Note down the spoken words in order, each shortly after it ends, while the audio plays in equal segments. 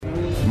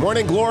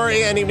Morning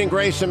glory and evening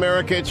grace,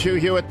 America. It's Hugh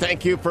Hewitt.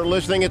 Thank you for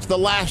listening. It's the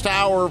last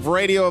hour of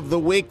radio of the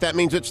week. That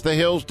means it's the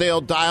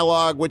Hillsdale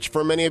Dialogue, which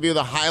for many of you,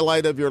 the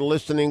highlight of your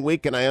listening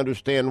week, and I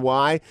understand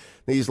why.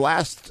 These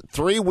last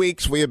 3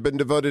 weeks, we have been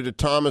devoted to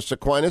Thomas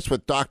Aquinas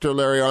with Dr.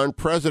 Larry Arnn,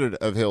 president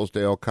of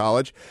Hillsdale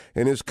College,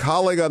 and his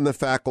colleague on the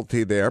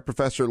faculty there,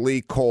 Professor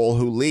Lee Cole,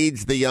 who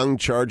leads the young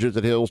charges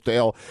at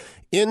Hillsdale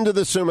into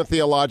the Summa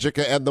Theologiae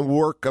and the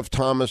work of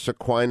Thomas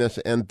Aquinas.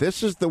 And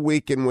this is the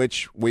week in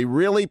which we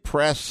really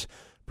press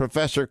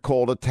Professor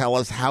Cole to tell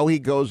us how he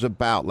goes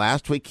about.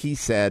 Last week he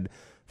said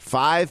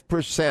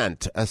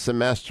 5% a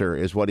semester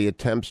is what he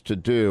attempts to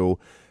do.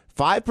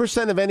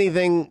 5% of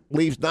anything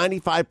leaves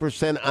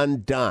 95%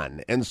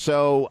 undone. And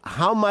so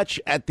how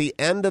much at the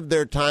end of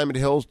their time at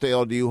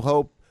Hillsdale do you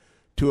hope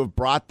to have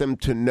brought them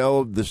to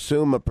know the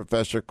Summa,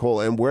 Professor Cole,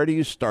 and where do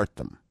you start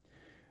them?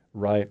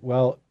 Right.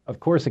 Well, of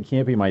course, it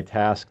can't be my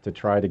task to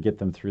try to get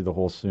them through the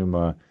whole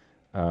Summa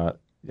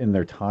in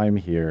their time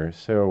here.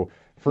 So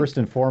first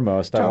and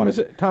foremost,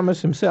 Thomas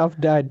himself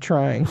died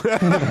trying.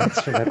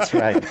 That's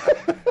right.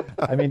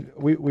 I mean,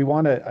 we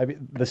want to. I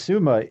mean, the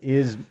Summa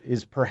is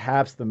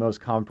perhaps the most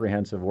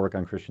comprehensive work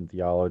on Christian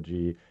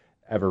theology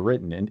ever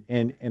written,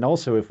 and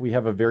also if we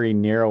have a very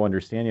narrow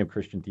understanding of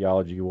Christian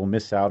theology, we'll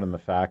miss out on the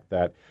fact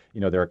that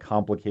there are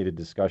complicated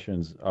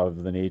discussions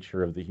of the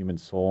nature of the human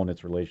soul and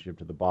its relationship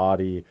to the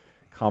body,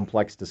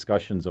 complex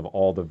discussions of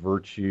all the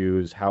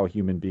virtues, how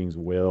human beings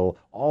will.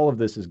 All of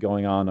this is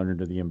going on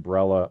under the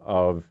umbrella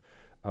of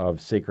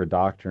sacred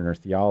doctrine or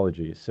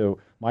theology. So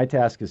my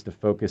task is to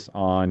focus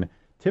on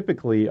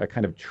typically a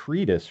kind of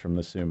treatise from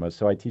the Summa.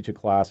 So I teach a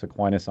class,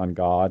 Aquinas on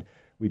God.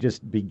 We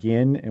just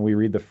begin and we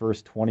read the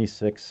first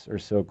 26 or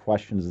so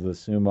questions of the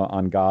Summa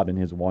on God and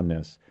his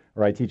oneness.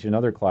 Or I teach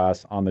another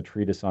class on the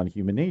treatise on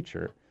human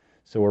nature.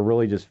 So we're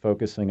really just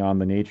focusing on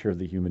the nature of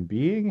the human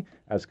being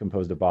as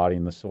composed of body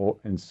and the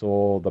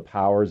soul, the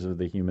powers of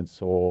the human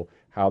soul,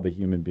 how the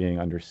human being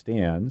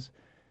understands.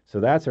 So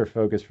that's our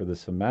focus for the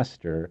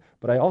semester.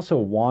 But I also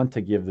want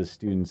to give the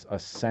students a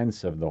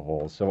sense of the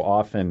whole. So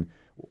often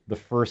the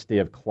first day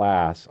of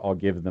class, I'll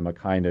give them a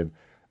kind of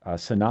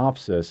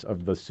synopsis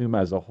of the Summa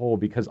as a whole,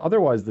 because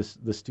otherwise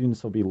the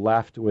students will be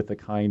left with a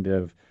kind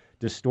of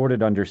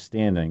distorted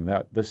understanding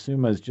that the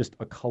Summa is just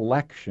a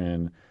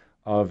collection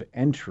of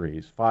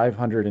entries,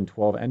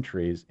 512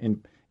 entries.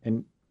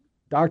 And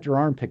Dr.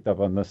 Arnn picked up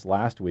on this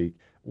last week.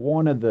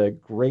 One of the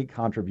great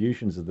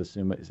contributions of the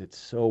Summa is it's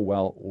so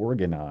well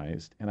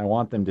organized, and I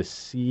want them to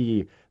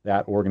see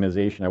that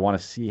organization. I want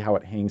to see how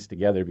it hangs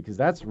together, because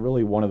that's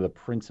really one of the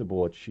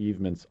principal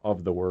achievements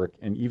of the work,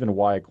 and even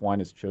why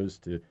Aquinas chose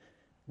to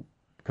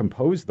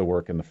compose the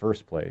work in the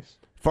first place.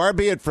 Far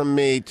be it from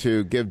me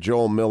to give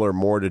Joel Miller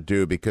more to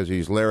do because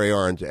he's Larry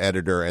Arnn's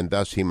editor and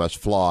thus he must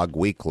flog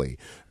weekly.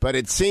 But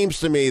it seems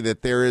to me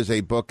that there is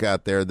a book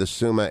out there, The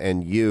Summa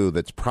and You,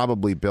 that's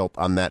probably built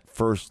on that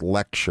first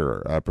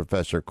lecture,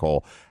 Professor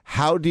Cole.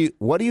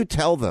 What do you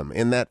tell them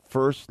in that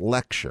first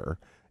lecture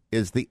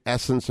is the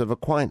essence of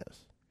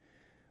Aquinas?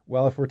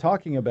 Well, if we're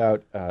talking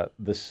about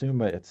the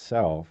Summa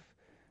itself,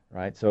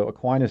 right? So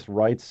Aquinas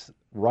writes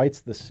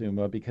the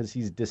Summa because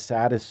he's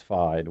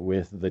dissatisfied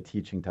with the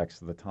teaching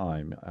text of the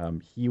time.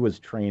 He was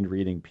trained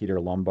reading Peter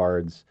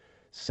Lombard's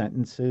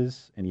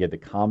sentences, and he had to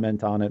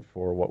comment on it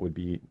for what would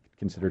be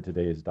considered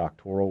today as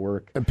doctoral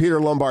work. And Peter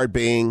Lombard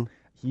being?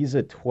 He's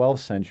a 12th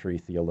century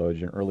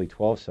theologian, early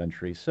 12th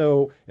century.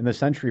 So in the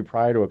century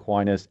prior to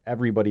Aquinas,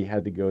 everybody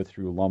had to go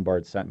through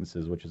Lombard's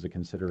sentences, which is a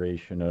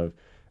consideration of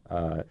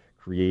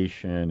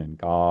creation and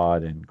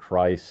God and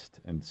Christ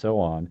and so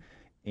on.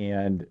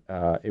 And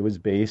it was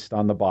based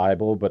on the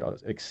Bible,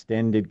 but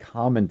extended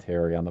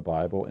commentary on the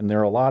Bible. And there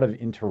are a lot of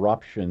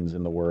interruptions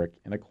in the work,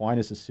 and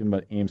Aquinas'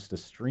 Summa aims to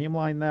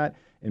streamline that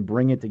and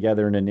bring it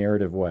together in a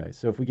narrative way.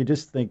 So if we could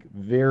just think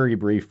very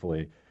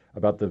briefly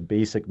about the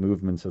basic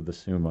movements of the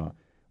Summa.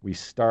 We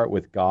start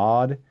with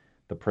God,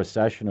 the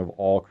procession of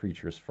all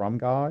creatures from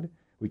God.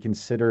 We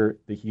consider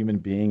the human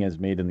being as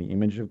made in the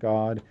image of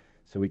God.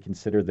 So we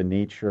consider the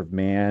nature of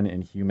man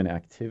and human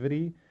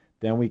activity.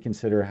 Then we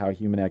consider how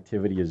human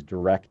activity is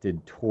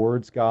directed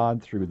towards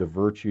God through the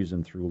virtues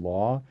and through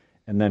law.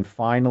 And then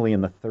finally, in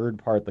the third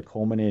part, the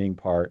culminating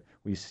part,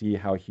 we see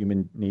how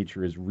human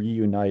nature is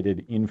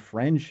reunited in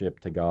friendship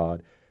to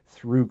God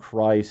through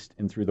Christ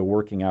and through the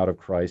working out of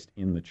Christ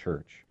in the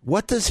church.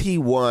 What does he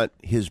want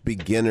his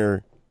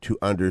beginner to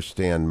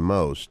understand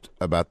most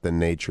about the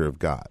nature of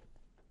God?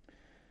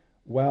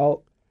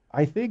 Well,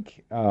 I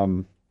think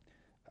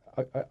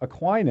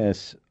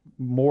Aquinas,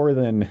 more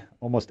than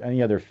almost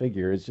any other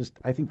figure, is just,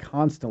 I think,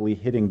 constantly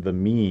hitting the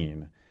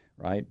mean,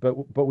 right?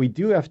 But we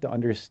do have to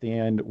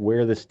understand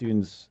where the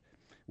students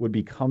would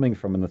be coming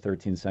from in the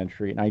 13th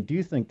century. And I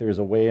do think there's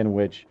a way in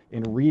which,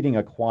 in reading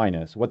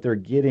Aquinas, what they're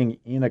getting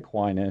in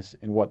Aquinas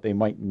and what they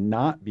might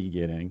not be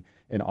getting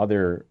in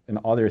other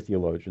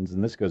theologians,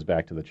 and this goes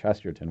back to the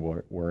Chesterton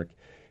work,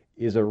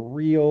 is a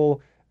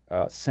real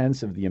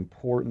sense of the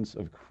importance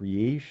of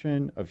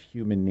creation, of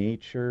human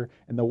nature,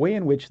 and the way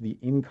in which the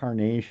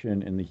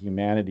incarnation and the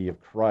humanity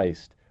of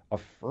Christ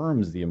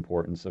affirms the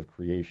importance of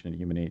creation and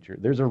human nature.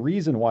 There's a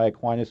reason why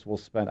Aquinas will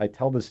spend, I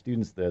tell the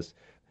students this,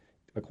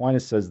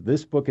 Aquinas says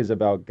this book is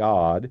about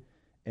God,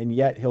 and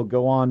yet he'll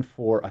go on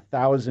for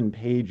 1,000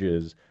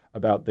 pages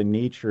about the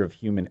nature of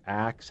human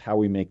acts, how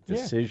we make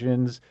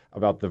decisions,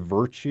 about the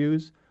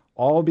virtues,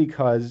 all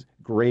because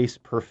grace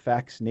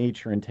perfects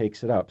nature and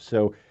takes it up.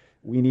 So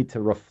we need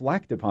to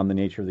reflect upon the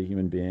nature of the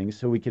human being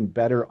so we can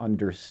better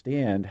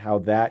understand how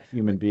that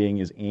human being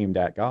is aimed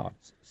at God.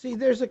 See,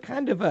 there's a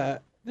kind of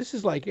this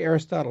is like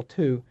Aristotle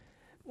too.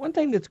 One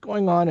thing that's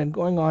going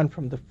on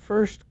from the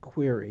first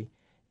query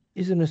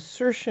is an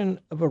assertion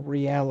of a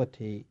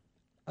reality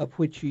of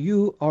which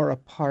you are a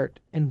part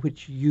and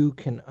which you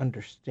can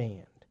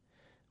understand.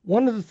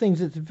 One of the things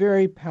that's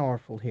very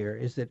powerful here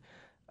is that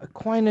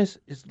Aquinas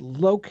is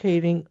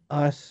locating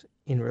us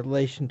in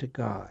relation to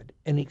God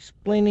and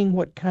explaining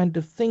what kind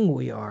of thing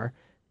we are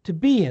to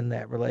be in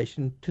that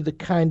relation to the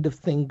kind of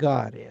thing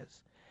God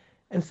is.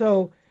 And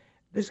so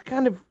there's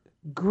kind of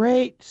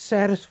great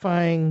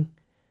satisfying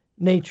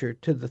nature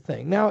to the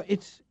thing. Now,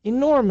 it's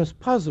enormous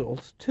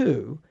puzzles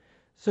too,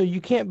 so you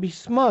can't be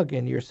smug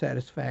in your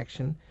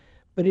satisfaction,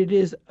 but it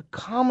is a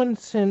common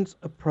sense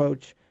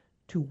approach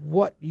to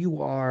what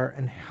you are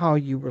and how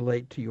you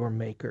relate to your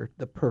maker,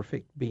 the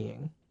perfect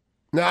being.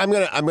 Now, I'm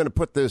gonna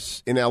put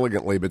this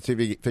inelegantly, but see if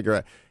you can figure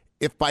out,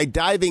 if by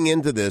diving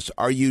into this,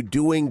 are you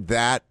doing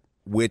that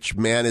which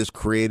man is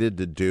created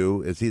to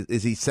do? Is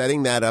he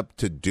setting that up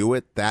to do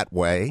it that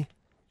way?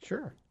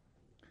 Sure.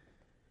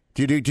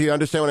 Do you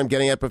understand what I'm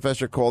getting at,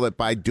 Professor Cole, that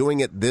by doing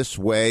it this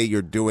way,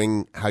 you're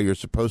doing how you're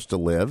supposed to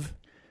live?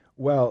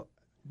 Well,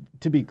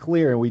 to be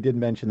clear, and we did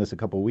mention this a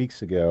couple of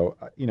weeks ago,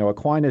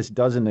 Aquinas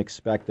doesn't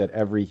expect that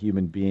every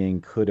human being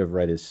could have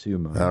read his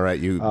Summa. All right,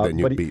 you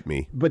beat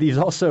me. But he's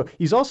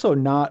also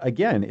not,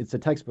 again, it's a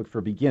textbook for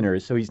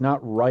beginners, so he's not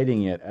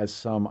writing it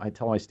as I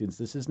tell my students,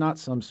 this is not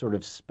some sort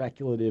of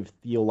speculative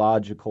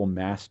theological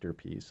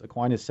masterpiece.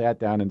 Aquinas sat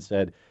down and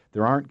said,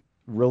 there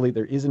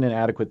isn't an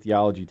adequate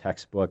theology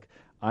textbook.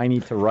 I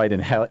need to write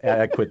an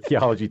adequate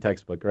theology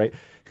textbook, right?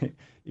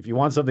 If you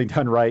want something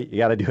done right, you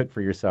got to do it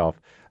for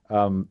yourself.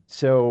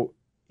 So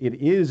it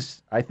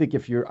is, I think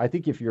if you're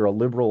a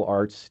liberal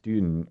arts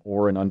student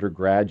or an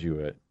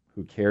undergraduate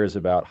who cares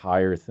about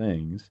higher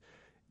things,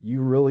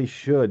 you really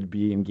should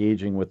be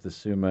engaging with the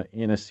Summa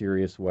in a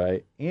serious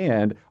way.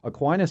 And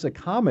Aquinas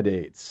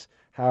accommodates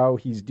how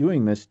he's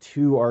doing this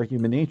to our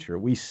human nature.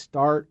 We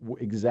start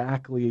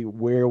exactly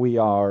where we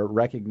are,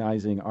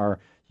 recognizing our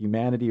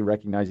humanity,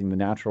 recognizing the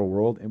natural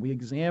world, and we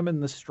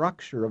examine the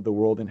structure of the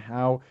world and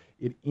how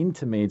it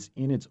intimates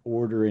in its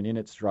order and in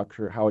its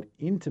structure, how it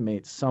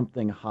intimates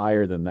something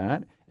higher than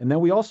that. And then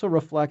we also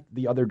reflect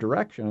the other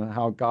direction on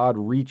how God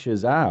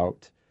reaches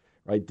out,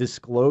 right,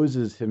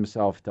 discloses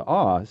himself to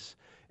us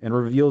and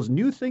reveals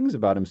new things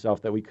about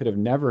himself that we could have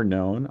never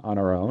known on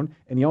our own.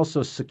 And he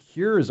also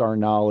secures our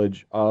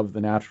knowledge of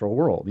the natural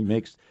world.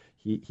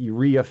 He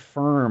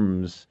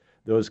reaffirms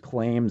those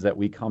claims that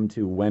we come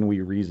to when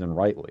we reason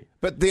rightly.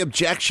 But the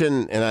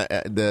objection, and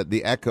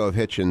the echo of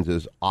Hitchens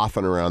is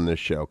often around this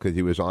show because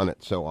he was on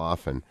it so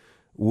often,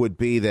 would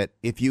be that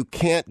if you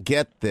can't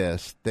get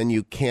this, then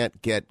you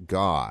can't get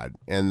God,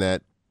 and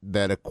that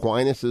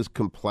Aquinas'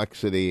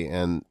 complexity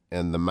and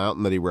the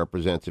mountain that he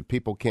represents, if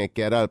people can't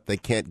get up, they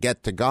can't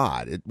get to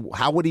God.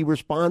 How would he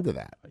respond to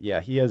that? Yeah,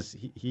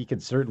 he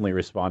could certainly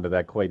respond to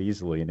that quite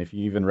easily, and if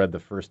you even read the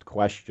first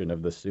question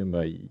of the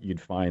Summa,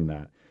 you'd find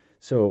that.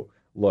 So,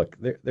 look,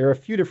 there are a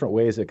few different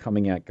ways of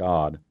coming at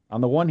God. On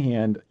the one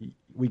hand,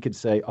 we could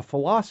say a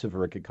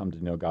philosopher could come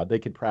to know God. They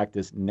could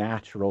practice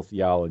natural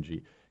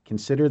theology,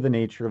 consider the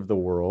nature of the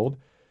world,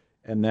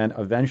 and then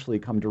eventually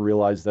come to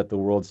realize that the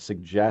world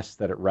suggests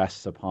that it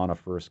rests upon a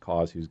first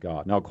cause who's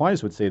God. Now,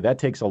 Aquinas would say that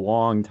takes a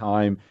long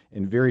time,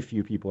 and very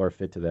few people are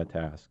fit to that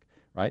task,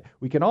 right?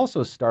 We can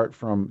also start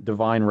from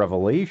divine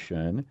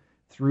revelation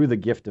through the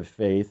gift of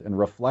faith and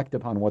reflect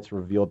upon what's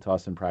revealed to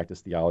us and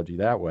practice theology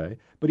that way.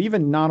 But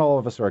even not all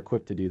of us are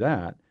equipped to do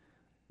that.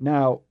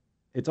 Now,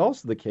 it's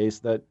also the case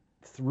that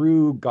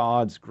through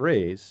God's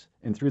grace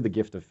and through the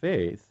gift of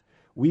faith,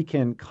 we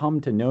can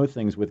come to know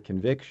things with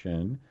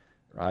conviction,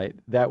 right,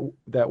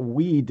 that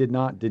we did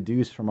not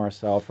deduce from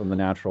ourselves from the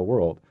natural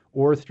world.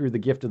 Or through the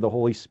gift of the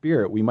Holy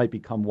Spirit, we might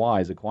become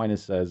wise.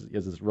 Aquinas says, he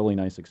has this really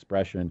nice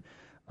expression,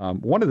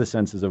 one of the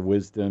senses of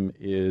wisdom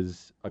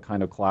is a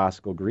kind of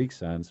classical Greek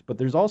sense, but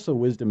there's also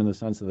wisdom in the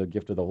sense of the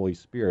gift of the Holy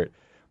Spirit.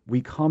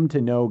 We come to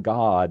know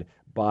God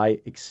by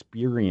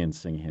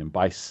experiencing him,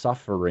 by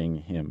suffering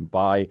him,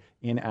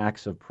 in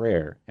acts of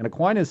prayer. And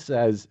Aquinas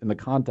says, in the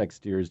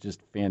context here, is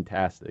just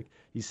fantastic.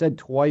 He said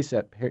twice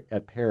at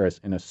Paris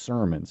in a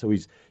sermon. So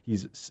he's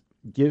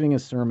giving a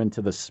sermon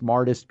to the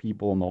smartest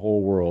people in the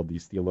whole world,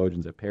 these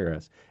theologians at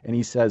Paris. And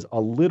he says, a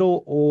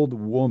little old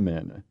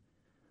woman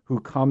who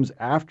comes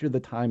after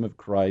the time of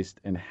Christ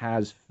and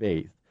has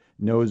faith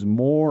knows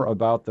more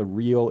about the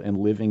real and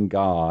living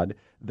God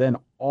than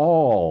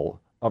all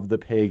of the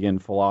pagan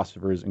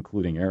philosophers,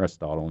 including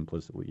Aristotle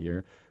implicitly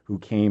here, who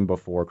came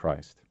before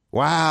Christ.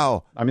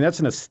 Wow. I mean, that's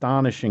an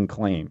astonishing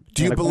claim.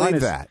 Do you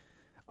believe that?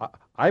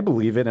 I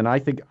believe it, and I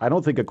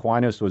don't think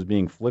Aquinas was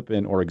being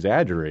flippant or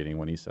exaggerating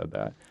when he said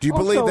that. Do you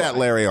believe that,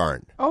 Larry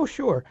Arnn? Oh,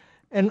 sure.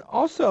 And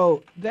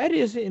also, that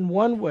is in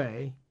one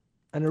way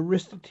an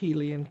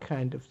Aristotelian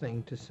kind of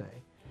thing to say.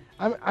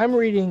 I'm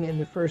reading in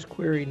the first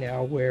query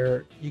now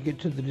where you get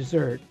to the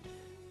dessert.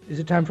 Is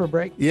it time for a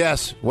break?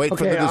 Yes. Wait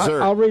for the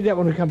dessert. I'll read that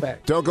when we come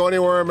back. Don't go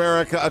anywhere,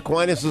 America.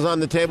 Aquinas is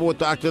on the table with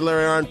Dr.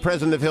 Larry Arnn,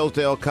 president of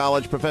Hillsdale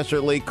College, Professor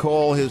Lee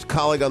Cole, his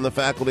colleague on the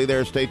faculty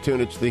there. Stay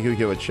tuned. It's the Hugh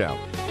Hewitt Show.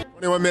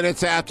 21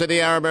 minutes after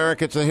the hour,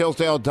 America. It's the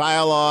Hillsdale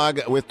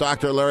Dialogue with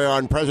Dr. Larry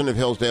Arnn, president of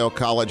Hillsdale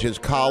College, his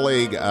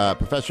colleague,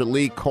 Professor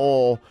Lee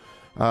Cole,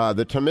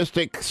 the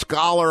Thomistic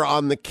scholar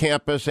on the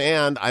campus,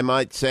 and I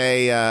might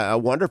say a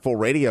wonderful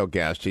radio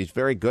guest. He's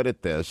very good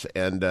at this,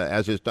 and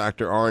as is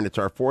Dr. Arnn. It's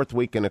our fourth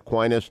week in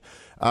Aquinas.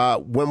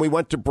 When we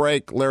went to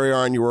break, Larry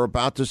Arnn, you were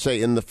about to say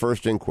in the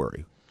first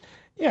inquiry.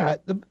 Yeah,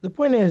 the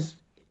point is,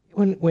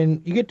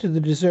 when you get to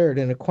the dessert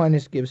and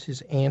Aquinas gives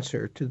his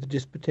answer to the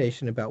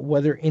disputation about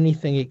whether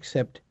anything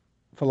except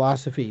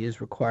philosophy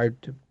is required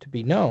to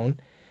be known,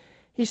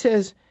 he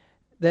says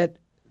that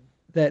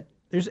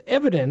there's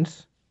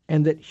evidence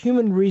and that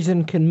human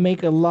reason can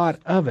make a lot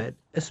of it,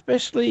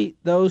 especially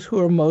those who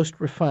are most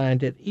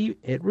refined at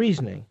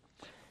reasoning.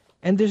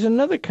 And there's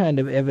another kind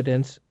of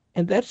evidence,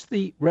 and that's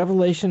the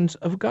revelations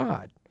of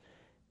God.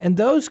 And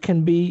those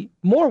can be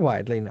more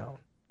widely known.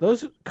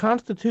 Those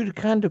constitute a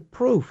kind of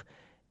proof,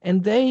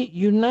 and they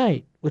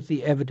unite with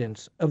the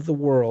evidence of the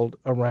world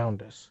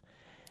around us.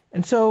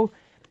 And so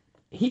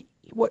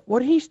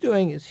what he's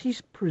doing is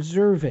he's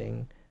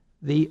preserving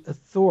the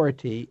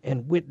authority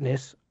and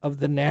witness of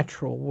the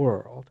natural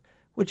world,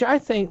 which I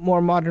think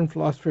more modern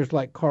philosophers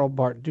like Karl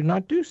Barth do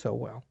not do so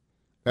well.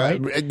 Right?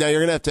 Now,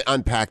 you're going to have to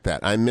unpack that.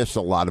 I miss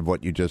a lot of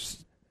what you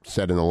just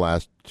said in the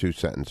last two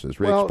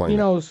sentences. Re-explain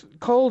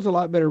Cole's a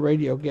lot better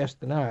radio guest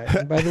than I.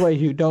 And by the way,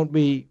 Hugh, don't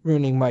be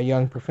ruining my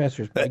young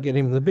professors by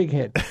getting the big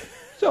head.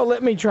 So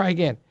let me try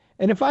again.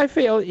 And if I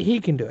fail, he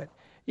can do it.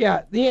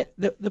 Yeah,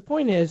 the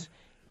point is,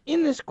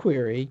 in this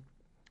query,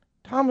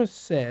 Thomas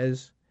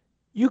says,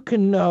 you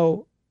can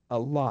know a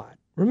lot.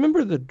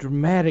 Remember the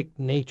dramatic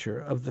nature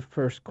of the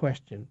first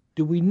question.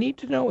 Do we need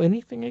to know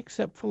anything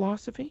except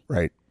philosophy?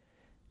 Right.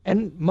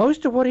 And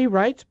most of what he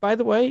writes, by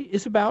the way,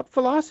 is about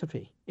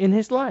philosophy in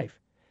his life.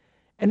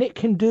 And it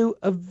can do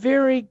a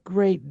very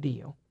great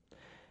deal.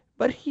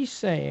 But he's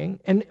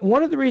saying, and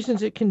one of the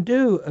reasons it can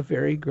do a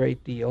very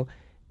great deal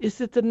is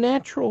that the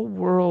natural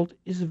world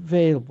is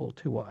available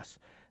to us.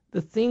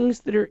 The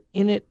things that are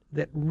in it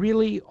that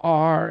really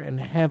are and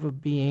have a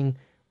being,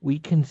 we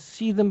can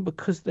see them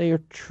because they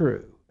are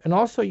true. And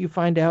also you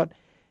find out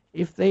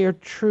if they are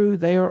true,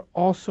 they are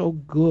also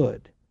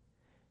good.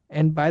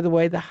 And by the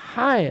way, the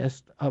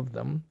highest of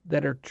them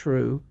that are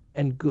true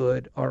and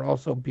good are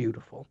also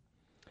beautiful.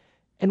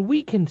 And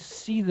we can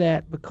see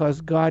that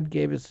because God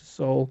gave us a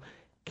soul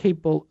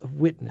capable of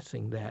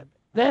witnessing that.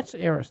 That's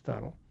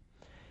Aristotle.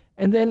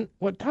 And then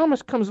what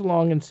Thomas comes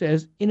along and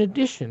says, in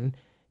addition,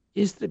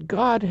 is that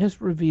God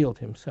has revealed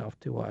himself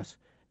to us,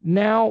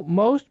 now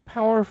most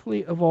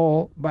powerfully of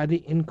all by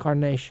the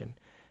incarnation.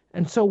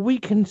 And so we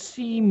can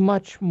see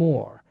much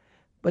more.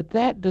 But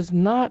that does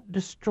not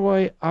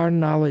destroy our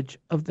knowledge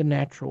of the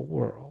natural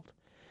world.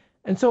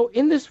 And so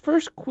in this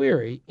first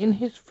query, in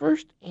his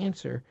first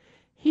answer,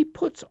 he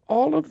puts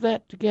all of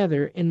that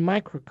together in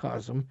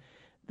microcosm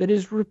that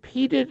is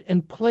repeated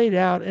and played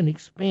out and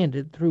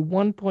expanded through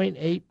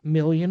 1.8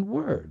 million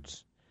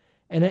words.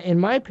 And in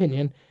my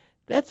opinion,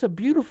 that's a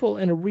beautiful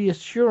and a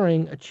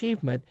reassuring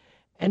achievement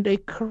and a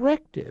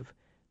corrective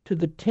to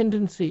the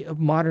tendency of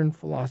modern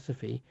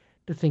philosophy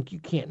to think you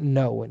can't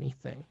know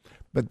anything.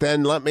 But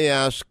then let me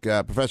ask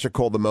Professor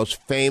Cole the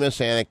most famous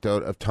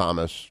anecdote of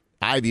Thomas.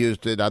 I've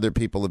used it, other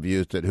people have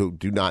used it who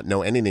do not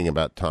know anything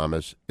about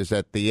Thomas, is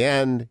at the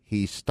end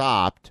he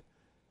stopped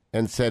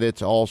and said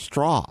it's all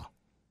straw.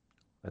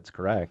 That's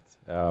correct.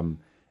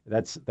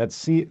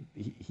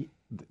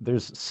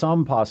 There's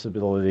some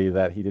possibility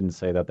that he didn't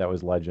say that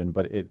was legend,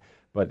 but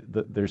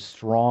there's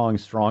strong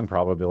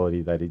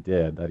probability that he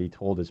did, that he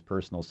told his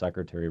personal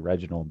secretary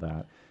Reginald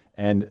that.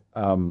 And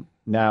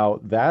now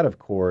that, of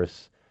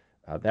course,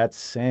 that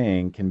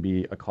saying can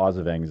be a cause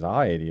of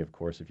anxiety, of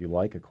course, if you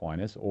like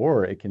Aquinas,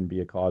 or it can be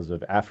a cause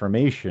of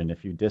affirmation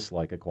if you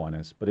dislike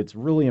Aquinas. But it's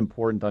really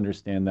important to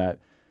understand that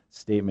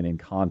statement in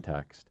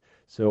context.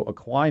 So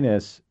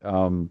Aquinas,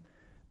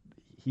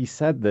 he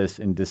said this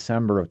in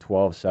December of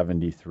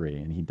 1273,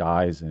 and he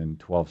dies in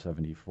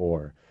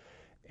 1274.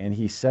 And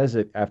he says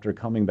it after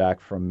coming back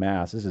from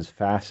Mass. This is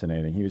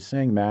fascinating. He was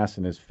saying Mass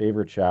in his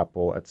favorite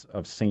chapel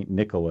of St.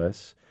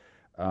 Nicholas,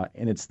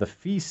 and it's the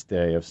feast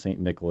day of St.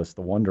 Nicholas,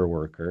 the wonder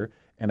worker.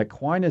 And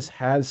Aquinas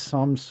has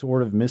some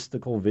sort of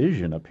mystical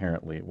vision,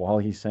 apparently, while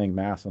he's saying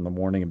Mass on the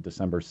morning of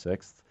December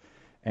 6th.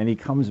 And he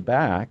comes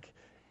back,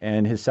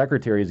 and his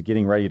secretary is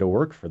getting ready to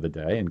work for the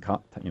day. And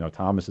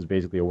Thomas is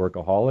basically a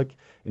workaholic,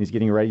 and he's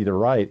getting ready to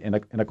write. And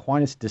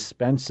Aquinas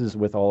dispenses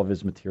with all of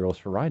his materials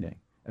for writing.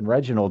 And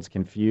Reginald's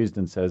confused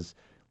and says,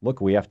 look,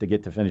 we have to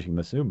get to finishing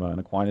the Summa. And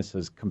Aquinas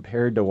says,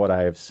 compared to what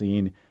I have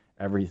seen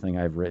everything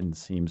I've written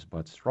seems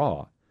but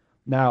straw.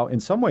 Now, in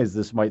some ways,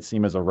 this might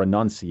seem as a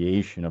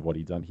renunciation of what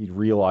he'd done. He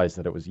realized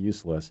that it was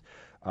useless.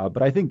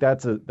 But I think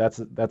that's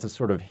a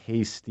sort of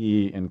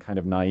hasty and kind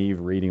of naive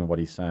reading of what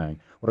he's saying.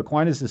 What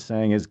Aquinas is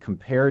saying is,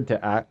 compared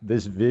to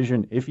this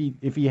vision, if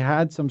he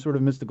had some sort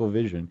of mystical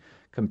vision,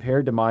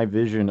 compared to my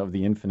vision of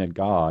the infinite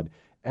God,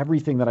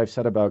 everything that I've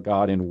said about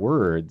God in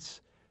words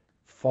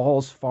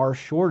falls far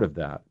short of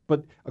that.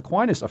 But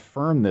Aquinas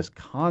affirmed this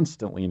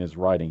constantly in his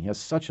writing. He has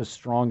such a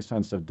strong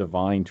sense of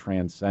divine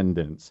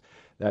transcendence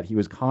that he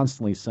was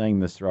constantly saying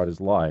this throughout his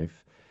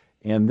life.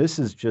 And this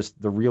is just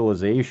the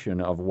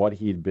realization of what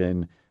he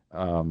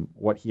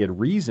had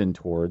reasoned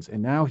towards,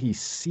 and now he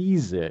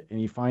sees it, and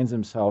he finds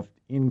himself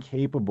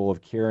incapable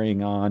of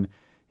carrying on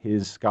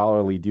his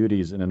scholarly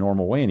duties in a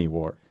normal way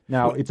anymore.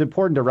 Now, it's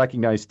important to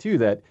recognize, too,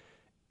 that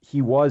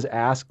he was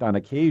asked on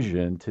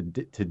occasion to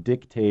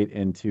dictate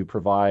and to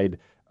provide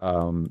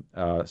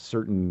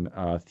certain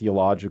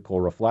theological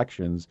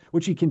reflections,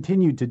 which he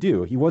continued to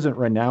do. He wasn't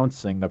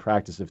renouncing the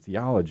practice of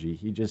theology.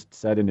 He just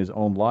said in his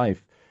own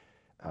life,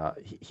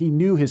 he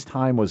knew his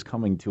time was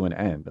coming to an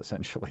end,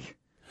 essentially.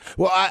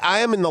 Well, I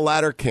am in the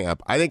latter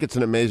camp. I think it's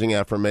an amazing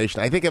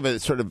affirmation. I think of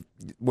it sort of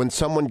when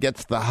someone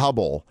gets the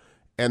Hubble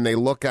and they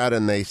look out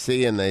and they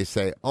see and they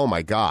say, oh,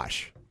 my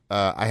gosh,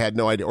 I had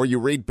no idea. Or you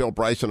read Bill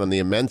Bryson on the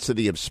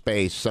immensity of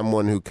space,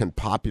 someone who can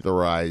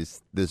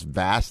popularize this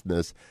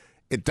vastness.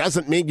 It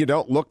doesn't mean you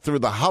don't look through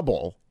the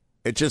Hubble.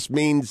 It just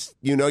means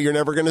you know you're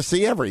never going to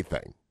see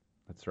everything.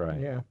 That's right.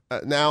 Yeah.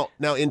 Now,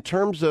 in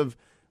terms of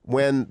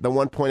when the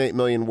 1.8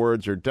 million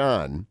words are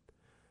done,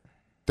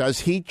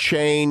 does he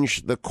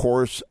change the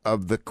course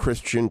of the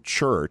Christian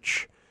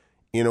church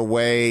in a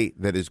way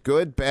that is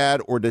good,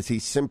 bad, or does he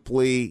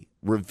simply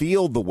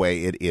reveal the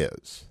way it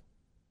is?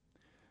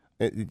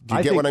 Do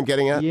you get what I'm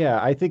getting at?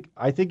 Yeah, I think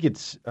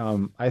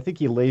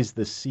he lays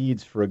the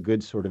seeds for a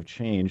good sort of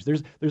change.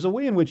 There's a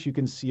way in which you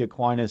can see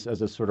Aquinas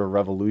as a sort of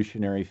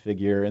revolutionary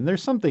figure, and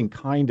there's something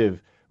kind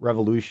of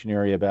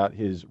revolutionary about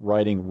his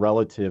writing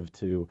relative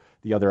to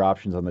the other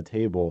options on the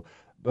table.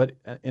 But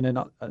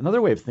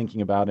another way of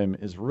thinking about him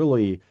is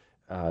really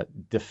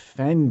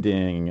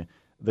defending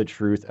the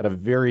truth at a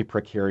very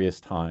precarious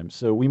time.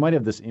 So we might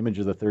have this image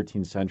of the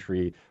 13th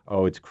century,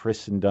 oh, it's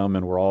Christendom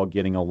and we're all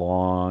getting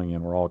along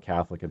and we're all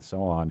Catholic and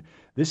so on.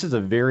 This is a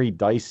very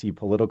dicey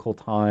political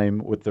time.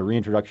 With the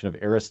reintroduction of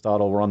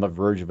Aristotle, we're on the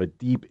verge of a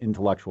deep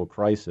intellectual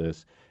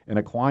crisis. And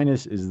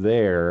Aquinas is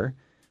there,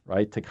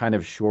 right, to kind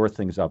of shore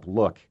things up.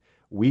 Look,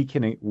 we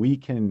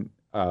can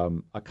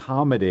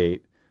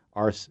accommodate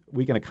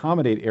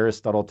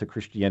Aristotle to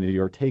Christianity,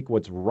 or take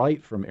what's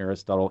right from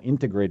Aristotle,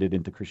 integrate it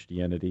into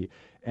Christianity,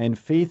 and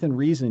faith and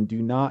reason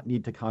do not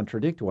need to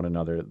contradict one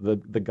another.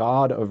 The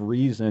God of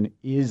reason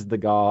is the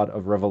God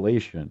of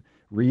revelation.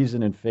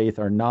 Reason and faith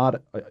are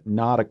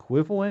not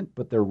equivalent,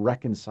 but they're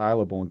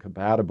reconcilable and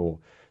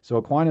compatible. So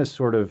Aquinas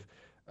sort of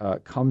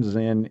comes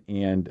in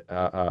and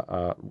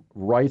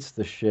rights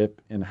the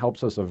ship and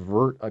helps us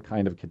avert a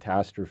kind of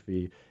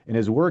catastrophe. And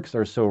his works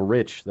are so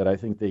rich that I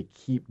think they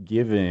keep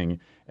giving,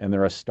 and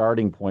they're a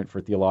starting point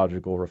for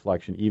theological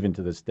reflection even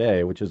to this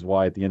day, which is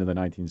why at the end of the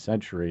 19th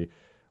century,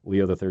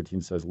 Leo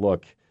XIII says,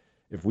 look,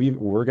 if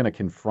we're going to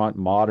confront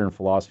modern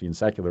philosophy and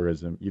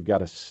secularism, you've got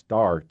to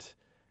start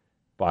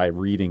by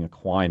reading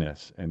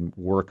Aquinas and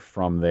work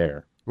from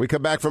there. We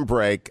come back from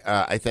break.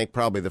 I think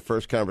probably the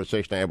first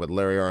conversation I had with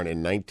Larry Arnn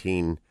in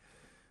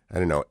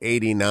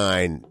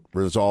 89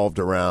 resolved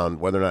around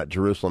whether or not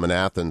Jerusalem and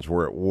Athens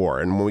were at war.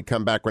 And when we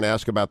come back, we're going to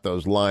ask about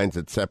those lines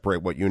that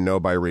separate what you know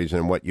by reason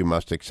and what you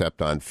must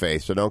accept on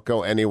faith. So don't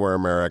go anywhere,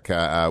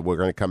 America. We're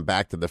going to come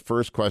back to the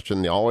first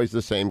question, always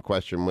the same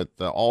question with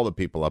all the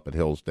people up at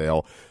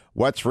Hillsdale.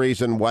 What's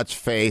reason, what's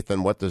faith,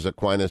 and what does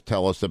Aquinas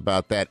tell us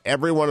about that?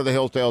 Every one of the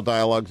Hillsdale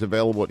dialogues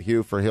available at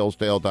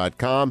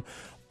hughforhillsdale.com.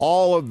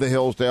 All of the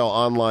Hillsdale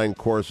online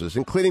courses,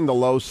 including the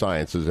low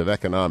sciences of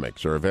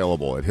economics, are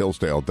available at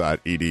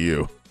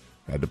hillsdale.edu.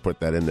 I had to put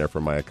that in there for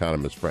my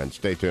economist friends.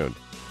 Stay tuned.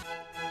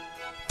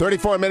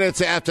 34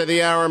 minutes after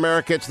the hour,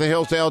 America, it's the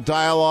Hillsdale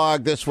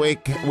Dialogue. This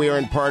week, we are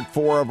in part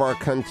 4 of our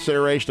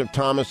consideration of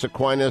Thomas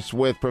Aquinas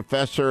with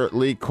Professor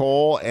Lee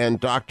Cole and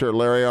Dr.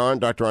 Larry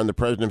Arnn. Dr. Arnn, the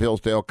president of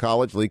Hillsdale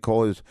College. Lee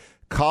Cole is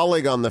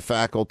colleague on the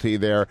faculty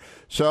there.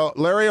 So,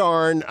 Larry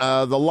Arnn,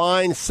 the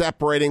line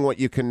separating what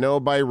you can know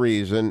by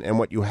reason and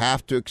what you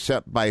have to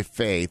accept by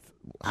faith,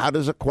 how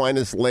does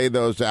Aquinas lay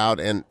those out,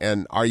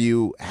 and are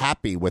you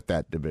happy with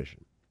that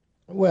division?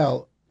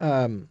 Well,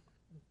 the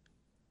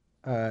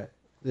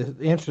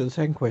answer to the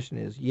second question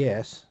is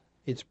yes,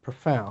 it's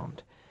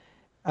profound.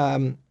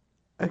 You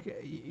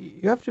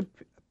have to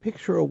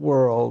picture a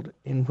world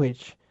in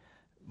which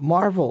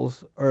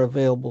marvels are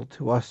available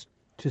to us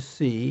to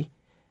see,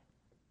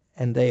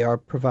 and they are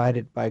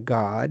provided by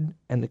God,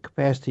 and the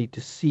capacity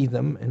to see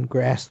them and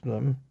grasp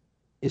them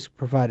is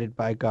provided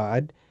by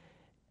God,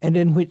 and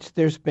in which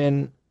there's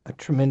been a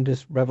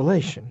tremendous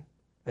revelation,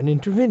 an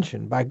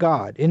intervention by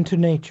God into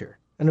nature,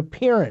 an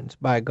appearance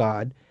by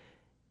God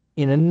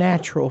in a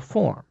natural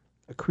form,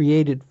 a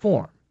created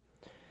form.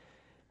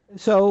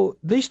 So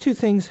these two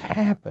things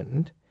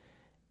happened,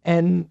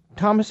 and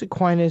Thomas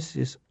Aquinas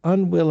is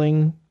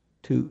unwilling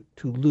to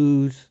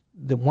lose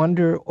the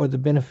wonder or the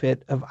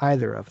benefit of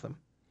either of them.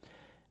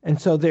 And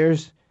so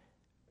there's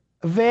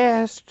a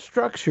vast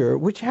structure,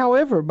 which,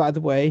 however, by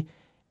the way,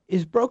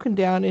 is broken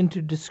down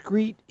into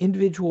discrete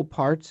individual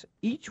parts,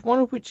 each one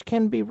of which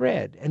can be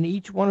read, and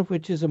each one of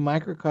which is a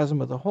microcosm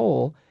of the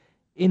whole,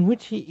 in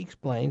which he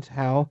explains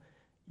how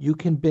you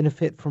can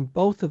benefit from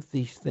both of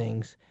these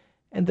things,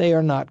 and they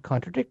are not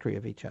contradictory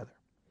of each other.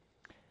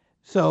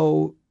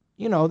 So,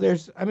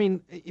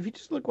 if you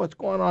just look what's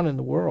going on in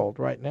the world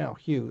right now,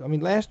 Hugh,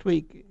 last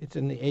week, it's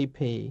in the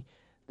AP,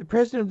 the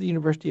president of the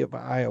University of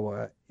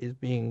Iowa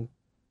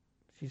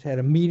she's had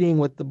a meeting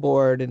with the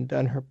board and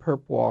done her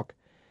perp walk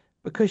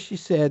because she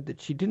said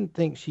that she didn't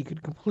think she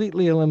could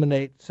completely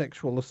eliminate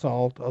sexual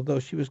assault, although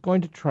she was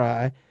going to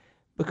try,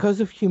 because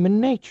of human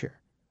nature.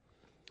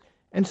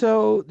 And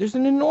so there's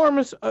an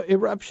enormous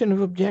eruption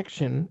of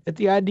objection at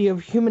the idea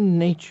of human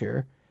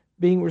nature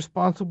being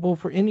responsible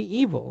for any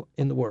evil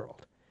in the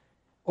world,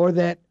 or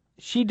that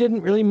she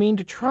didn't really mean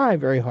to try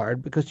very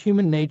hard because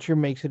human nature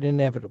makes it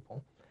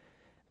inevitable.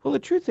 Well, the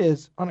truth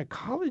is, on a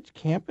college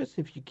campus,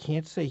 if you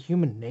can't say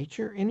human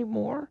nature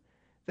anymore,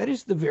 that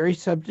is the very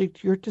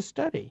subject you're to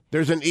study.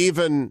 There's an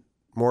even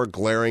more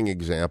glaring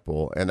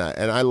example, and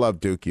I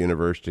love Duke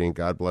University, and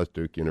God bless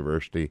Duke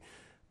University,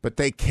 but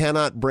they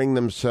cannot bring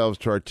themselves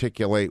to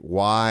articulate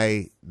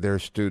why their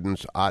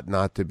students ought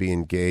not to be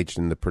engaged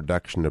in the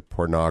production of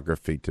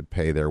pornography to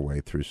pay their way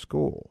through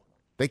school.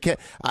 They can't.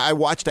 I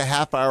watched a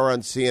half hour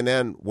on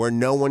CNN where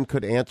no one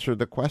could answer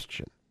the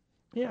question.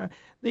 Yeah,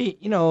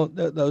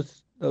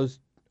 those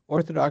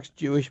Orthodox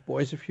Jewish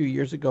boys a few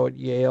years ago at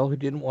Yale who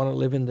didn't want to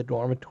live in the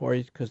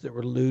dormitories because there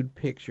were lewd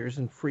pictures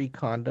and free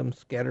condoms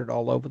scattered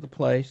all over the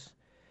place,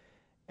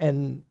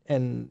 and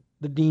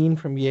the dean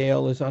from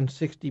Yale is on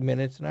 60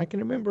 Minutes, and I can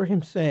remember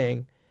him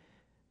saying,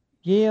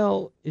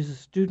 Yale is a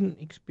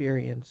student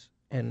experience,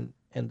 and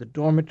the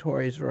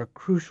dormitories are a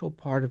crucial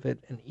part of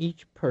it, and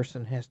each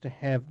person has to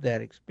have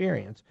that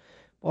experience.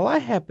 Well, I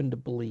happen to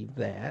believe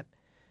that,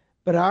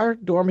 but our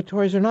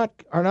dormitories are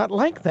not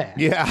like that.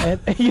 Yeah.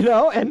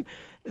 And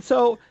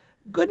so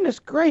goodness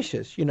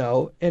gracious,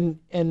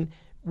 and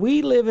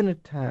we live in a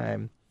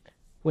time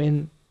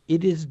when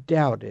it is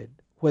doubted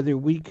whether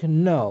we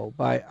can know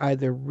by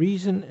either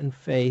reason and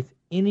faith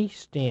any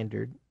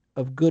standard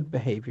of good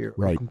behavior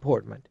or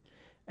comportment.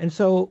 And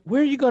so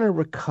where are you going to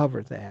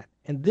recover that?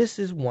 And this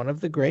is one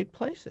of the great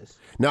places.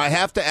 Now, I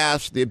have to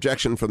ask the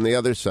objection from the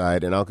other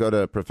side, and I'll go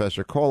to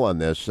Professor Cole on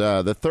this.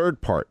 The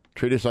third part,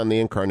 treatise on the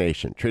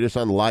Incarnation, treatise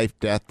on life,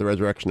 death, the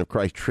resurrection of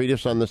Christ,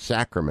 treatise on the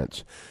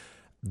sacraments.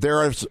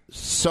 There is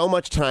so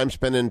much time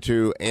spent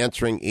into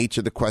answering each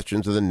of the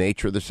questions of the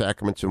nature of the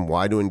sacraments and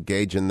why to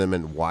engage in them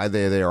and why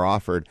they are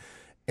offered.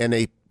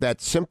 And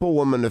that simple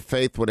woman of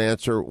faith would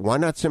answer, why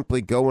not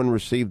simply go and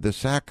receive the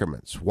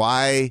sacraments?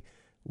 Why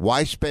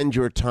spend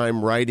your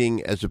time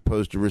writing as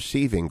opposed to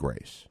receiving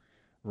grace?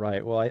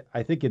 Right. Well,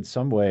 I think in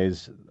some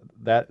ways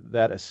that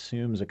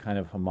assumes a kind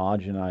of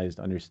homogenized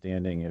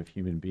understanding of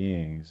human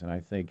beings. And I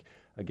think,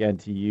 again,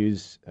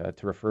 to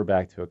refer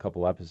back to a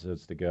couple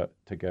episodes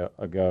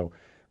ago,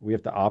 we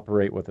have to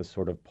operate with a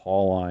sort of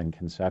Pauline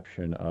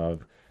conception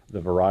of the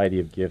variety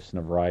of gifts and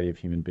a variety of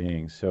human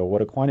beings. So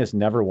what Aquinas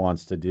never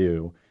wants to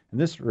do, and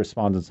this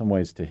responds in some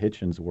ways to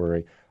Hitchin's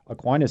worry,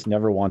 Aquinas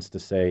never wants to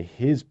say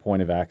his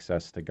point of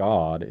access to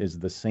God is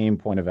the same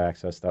point of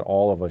access that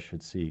all of us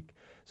should seek.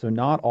 So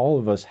not all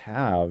of us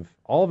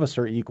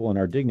are equal in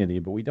our dignity,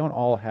 but we don't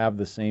all have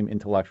the same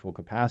intellectual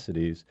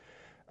capacities.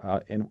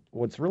 And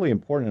what's really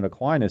important in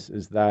Aquinas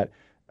is that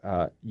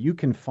you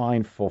can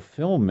find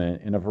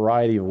fulfillment in a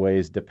variety of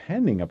ways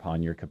depending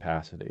upon your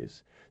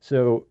capacities.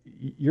 So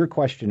your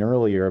question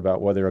earlier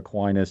about whether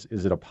Aquinas,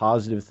 is it a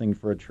positive thing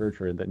for a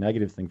church or a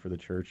negative thing for the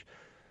church?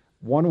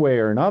 One way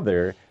or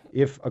another,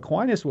 if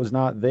Aquinas was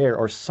not there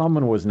or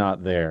someone was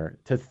not there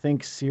to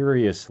think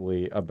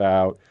seriously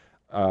about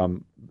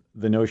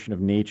the notion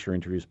of nature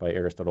introduced by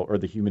Aristotle or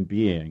the human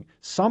being,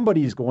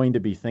 somebody's going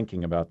to be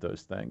thinking about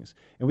those things.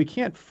 And we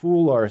can't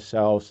fool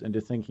ourselves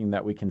into thinking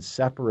that we can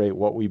separate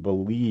what we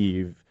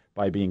believe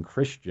by being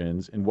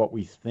Christians and what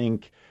we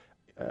think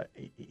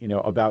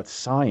about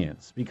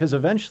science, because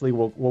eventually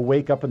we'll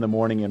wake up in the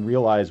morning and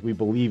realize we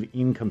believe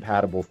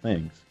incompatible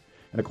things.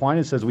 And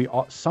Aquinas says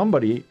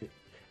somebody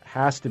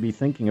has to be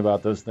thinking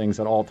about those things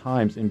at all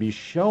times and be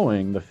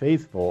showing the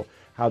faithful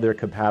how they're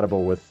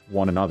compatible with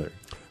one another.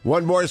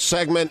 One more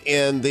segment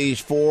in these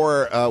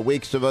 4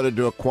 weeks devoted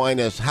to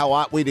Aquinas. How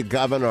ought we to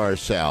govern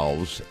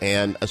ourselves?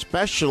 And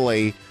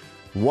especially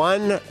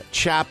one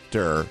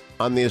chapter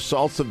on the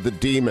assaults of the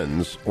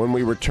demons when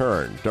we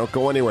return. Don't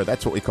go anywhere.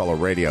 That's what we call a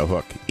radio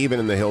hook, even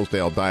in the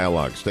Hillsdale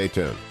dialogue. Stay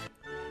tuned.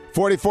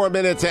 44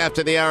 minutes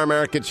after the hour,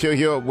 American Hugh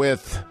Hewitt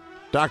with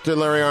Dr.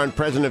 Larry Arnn,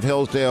 president of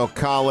Hillsdale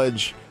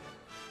College.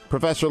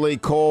 Professor Lee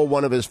Cole,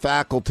 one of his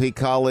faculty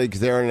colleagues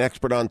there, and an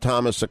expert on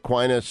Thomas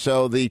Aquinas.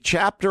 So the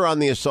chapter on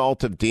the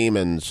assault of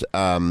demons,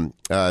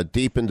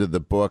 deep into the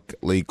book,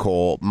 Lee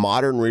Cole,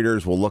 modern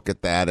readers will look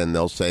at that and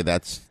they'll say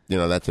that's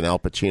an Al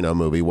Pacino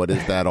movie. What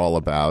is that all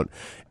about?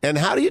 And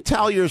how do you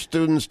tell your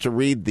students to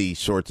read these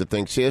sorts of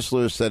things? C.S.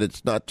 Lewis said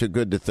it's not too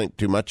good to think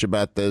too much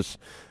about this,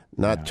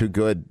 not too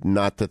good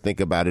not to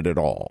think about it at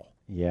all.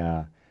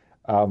 Yeah.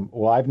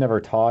 Well, I've never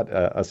taught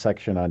a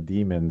section on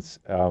demons.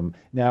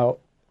 Now,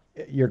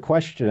 your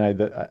question,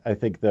 I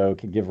think, though,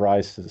 can give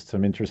rise to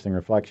some interesting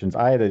reflections.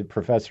 I had a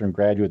professor in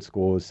graduate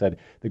school who said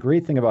the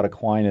great thing about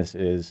Aquinas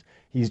is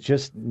he's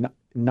just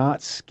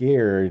not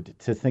scared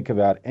to think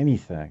about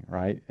anything,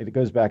 right? It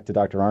goes back to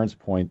Dr. Arnn's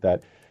point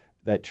that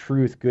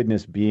truth,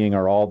 goodness, being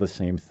are all the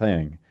same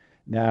thing.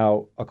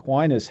 Now,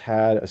 Aquinas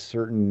had a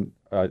certain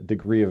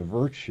degree of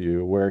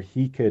virtue where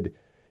he could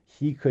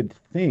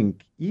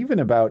think even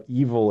about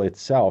evil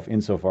itself,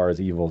 insofar as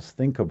evil is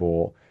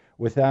thinkable,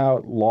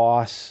 without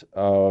loss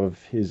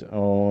of his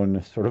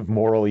own sort of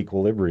moral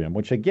equilibrium,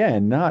 which,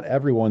 again, not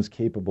everyone's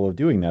capable of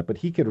doing that. But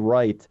he could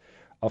write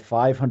a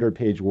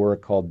 500-page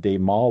work called De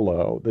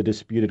Malo, The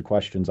Disputed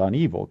Questions on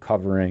Evil,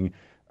 covering,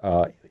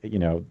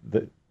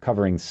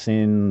 covering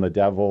sin, the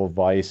devil,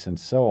 vice, and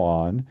so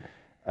on.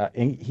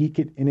 And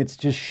it's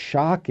just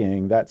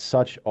shocking that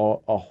such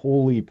a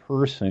holy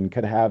person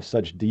could have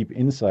such deep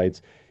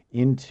insights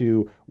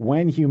into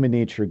when human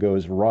nature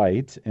goes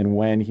right and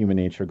when human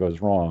nature goes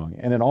wrong.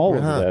 And in all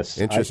of this,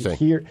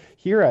 interesting.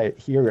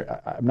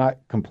 I'm not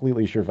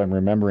completely sure if I'm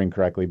remembering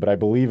correctly, but I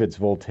believe it's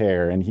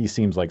Voltaire, and he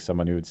seems like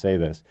someone who would say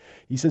this.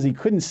 He says he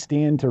couldn't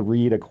stand to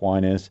read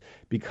Aquinas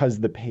because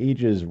the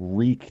pages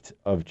reeked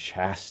of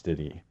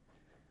chastity.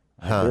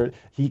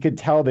 He could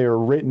tell they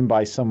were written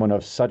by someone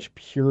of such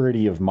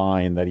purity of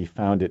mind that he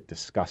found it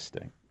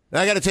disgusting. Now,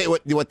 I got to tell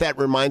you what that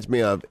reminds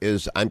me of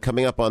is I'm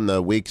coming up on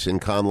the weeks in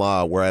con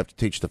law where I have to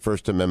teach the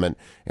First Amendment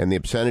and the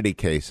obscenity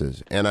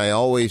cases. And I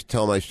always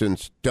tell my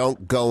students,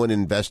 don't go and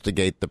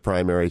investigate the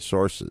primary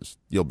sources.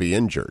 You'll be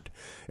injured.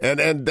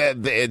 And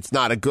it's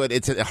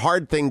a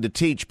hard thing to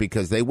teach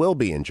because they will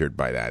be injured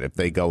by that if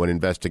they go and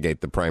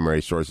investigate the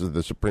primary sources.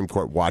 The Supreme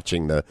Court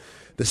watching the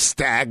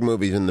Stag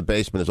movies in the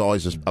basement has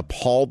always just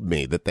appalled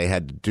me that they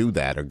had to do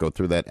that or go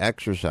through that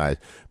exercise.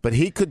 But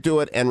he could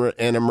do it and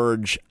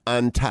emerge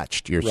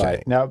untouched, you're saying.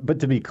 Right. Now, but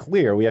to be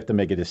clear, we have to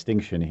make a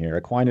distinction here.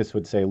 Aquinas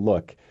would say,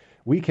 look,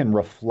 we can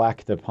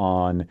reflect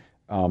upon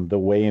the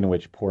way in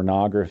which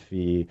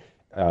pornography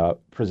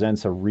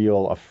presents a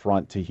real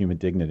affront to human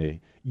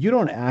dignity. You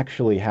don't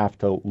actually have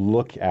to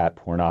look at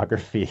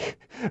pornography,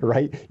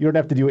 right? You don't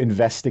have to do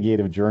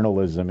investigative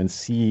journalism and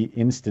see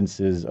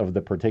instances of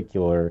the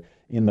particular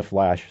in the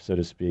flesh, so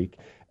to speak,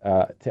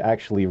 to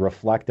actually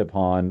reflect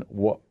upon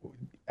what,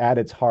 at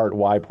its heart,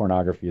 why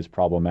pornography is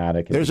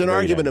problematic. There's an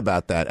argument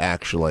about that,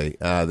 actually,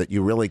 that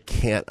you really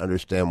can't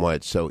understand why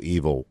it's so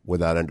evil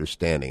without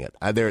understanding it.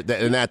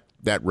 And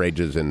that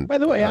rages in. By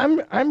the way,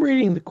 I'm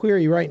reading the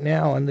query right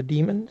now on the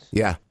demons.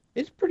 Yeah.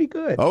 It's pretty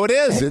good. Oh, it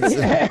is.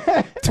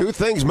 Two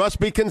things must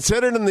be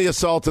considered in the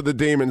assault of the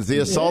demons, the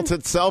assault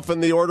itself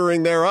and the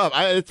ordering thereof.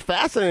 It's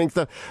fascinating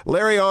stuff.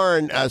 Larry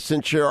Arnn,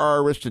 since you're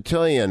our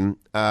Aristotelian,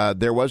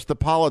 there was the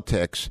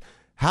politics.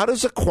 How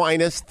does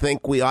Aquinas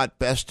think we ought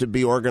best to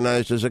be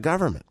organized as a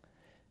government?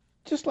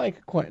 Just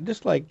like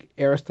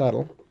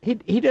Aristotle,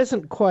 he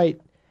doesn't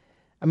quite.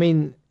 I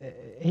mean,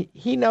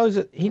 he knows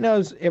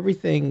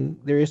everything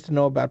there is to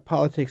know about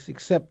politics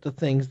except the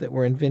things that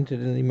were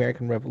invented in the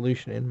American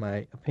Revolution, in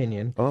my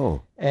opinion.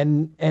 Oh,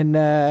 and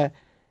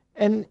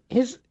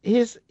his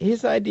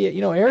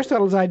idea,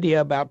 Aristotle's idea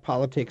about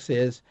politics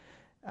is,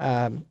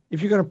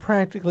 if you're going to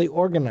practically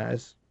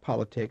organize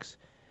politics,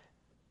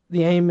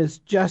 the aim is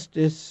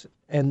justice,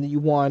 and you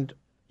want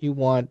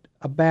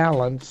a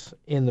balance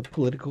in the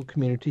political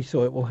community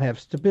so it will have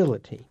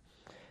stability.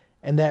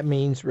 And that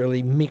means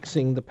really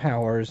mixing the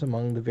powers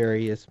among the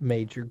various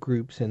major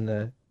groups in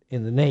the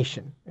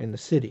nation, in the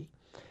city.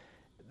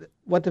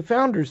 What the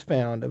founders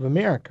of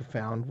America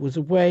found was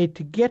a way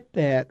to get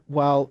that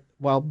while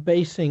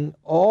basing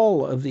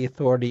all of the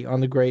authority on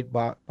the great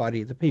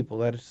body of the people,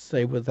 that is to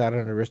say, without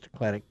an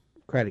aristocratic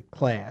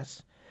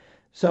class.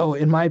 So,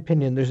 in my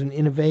opinion, there's an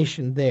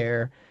innovation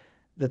there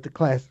that the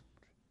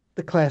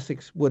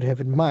classics would have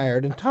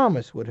admired and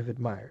Thomas would have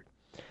admired.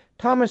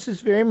 Thomas is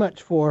very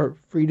much for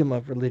freedom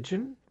of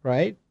religion,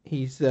 right?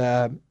 He's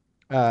you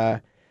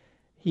find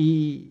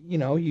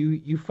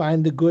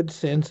the good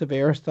sense of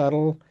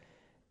Aristotle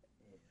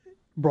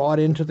brought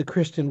into the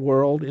Christian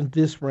world in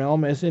this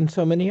realm as in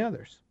so many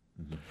others.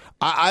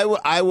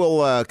 I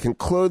will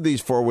conclude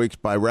these 4 weeks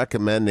by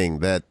recommending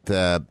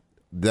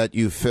that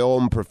you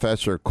film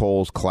Professor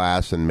Cole's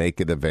class and make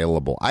it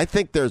available. I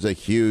think there's a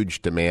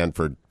huge demand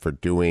for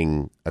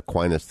doing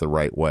Aquinas the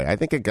right way. I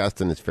think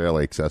Augustine is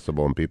fairly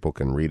accessible and people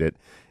can read it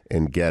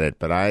and get it.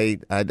 But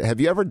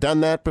have you ever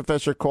done that,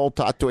 Professor Cole,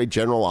 taught to a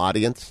general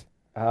audience?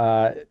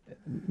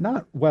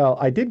 Not well.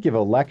 I did give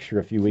a lecture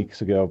a few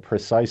weeks ago.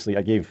 Precisely,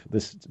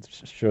 this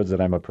shows that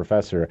I'm a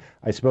professor.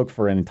 I spoke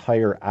for an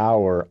entire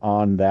hour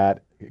on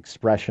that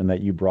expression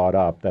that you brought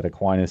up, that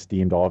Aquinas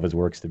deemed all of his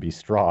works to be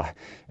straw.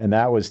 And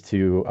that was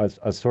to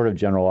a sort of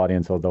general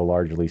audience, although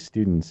largely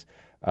students.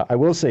 I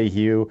will say,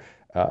 Hugh,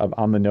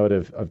 on the note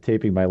of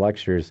taping my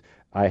lectures,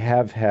 I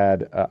had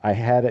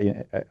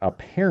a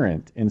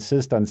parent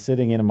insist on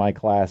sitting in my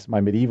class, my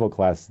medieval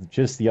class,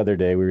 just the other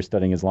day. We were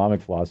studying Islamic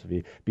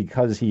philosophy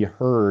because he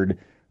heard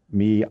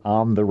me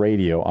on the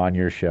radio on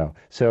your show.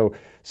 So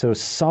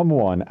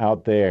someone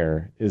out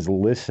there is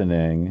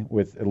listening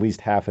with at least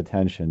half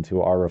attention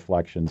to our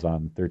reflections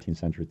on 13th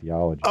century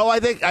theology. Oh, I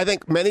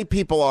think many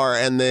people are,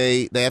 and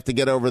they have to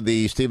get over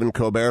the Stephen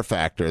Colbert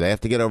factor. They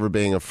have to get over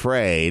being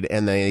afraid,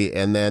 and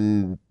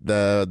then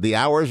the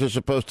hours are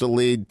supposed to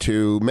lead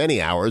to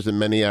many hours, and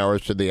many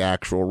hours to the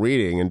actual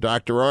reading. And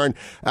Dr. Arnn,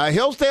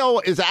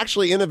 Hillsdale is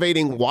actually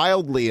innovating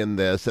wildly in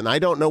this, and I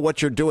don't know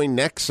what you're doing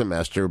next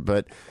semester,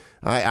 but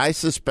I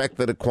suspect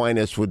that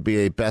Aquinas would be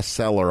a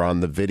bestseller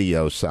on the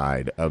video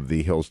side of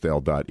the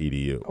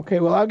Hillsdale.edu. Okay,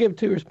 well, I'll give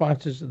two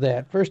responses to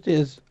that. First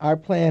is our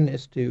plan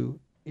is to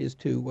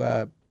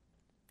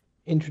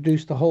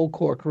introduce the whole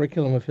core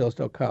curriculum of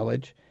Hillsdale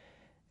College,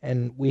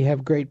 and we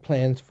have great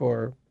plans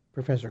for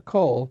Professor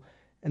Cole.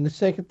 And the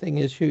second thing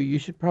is, Hugh, you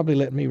should probably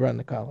let me run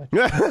the college.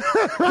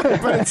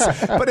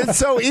 but it's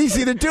so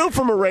easy to do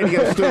from a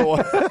radio stool.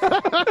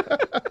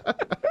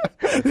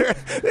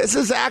 This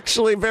is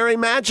actually very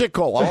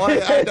magical.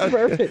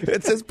 Perfect.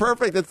 It's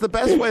perfect. It's the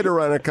best way to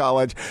run a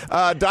college.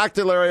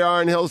 Dr. Larry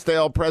Arnn,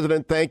 Hillsdale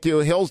president, thank you.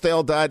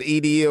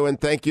 Hillsdale.edu, and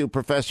thank you,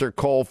 Professor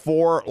Cole.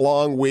 4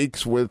 long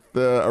weeks with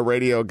a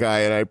radio guy,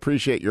 and I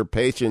appreciate your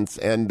patience.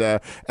 And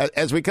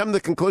as we come to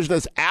the conclusion of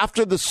this,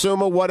 after the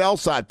Summa, what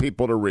else ought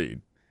people to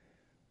read?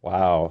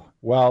 Wow.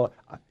 Well,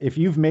 if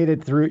you've made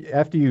it through,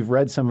 after you've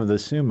read some of the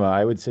Summa,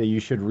 I would say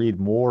you should read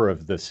more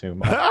of the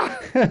Summa.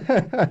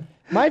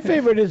 My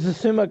favorite is the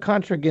Summa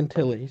Contra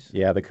Gentiles.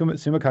 Yeah, the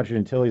Summa Contra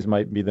Gentiles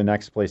might be the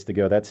next place to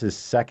go. That's his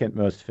second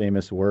most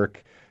famous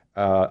work.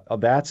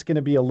 That's going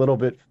to be a little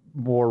bit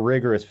more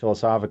rigorous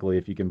philosophically,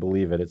 if you can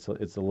believe it. It's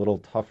a little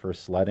tougher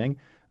sledding.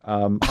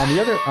 On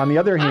the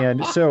other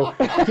hand, so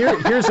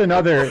here's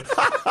another.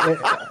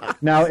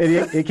 Now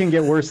it can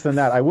get worse than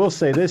that. I will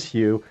say this,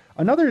 Hugh.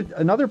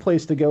 Another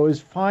place to go is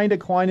find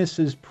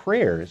Aquinas's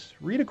prayers.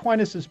 Read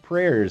Aquinas's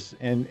prayers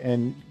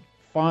and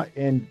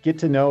get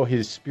to know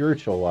his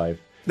spiritual life.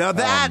 Now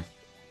that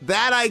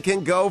I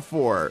can go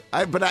for.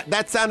 But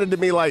that sounded to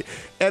me like,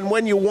 and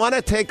when you want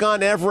to take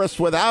on Everest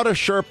without a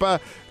Sherpa,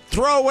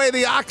 throw away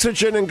the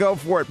oxygen and go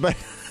for it. But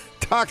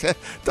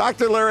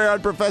Dr. Larry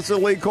Arnn, Professor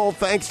Lee Cole,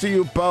 thanks to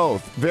you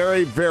both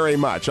very, very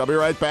much. I'll be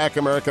right back,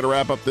 America, to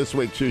wrap up this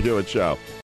week's Hugh Hewitt Show.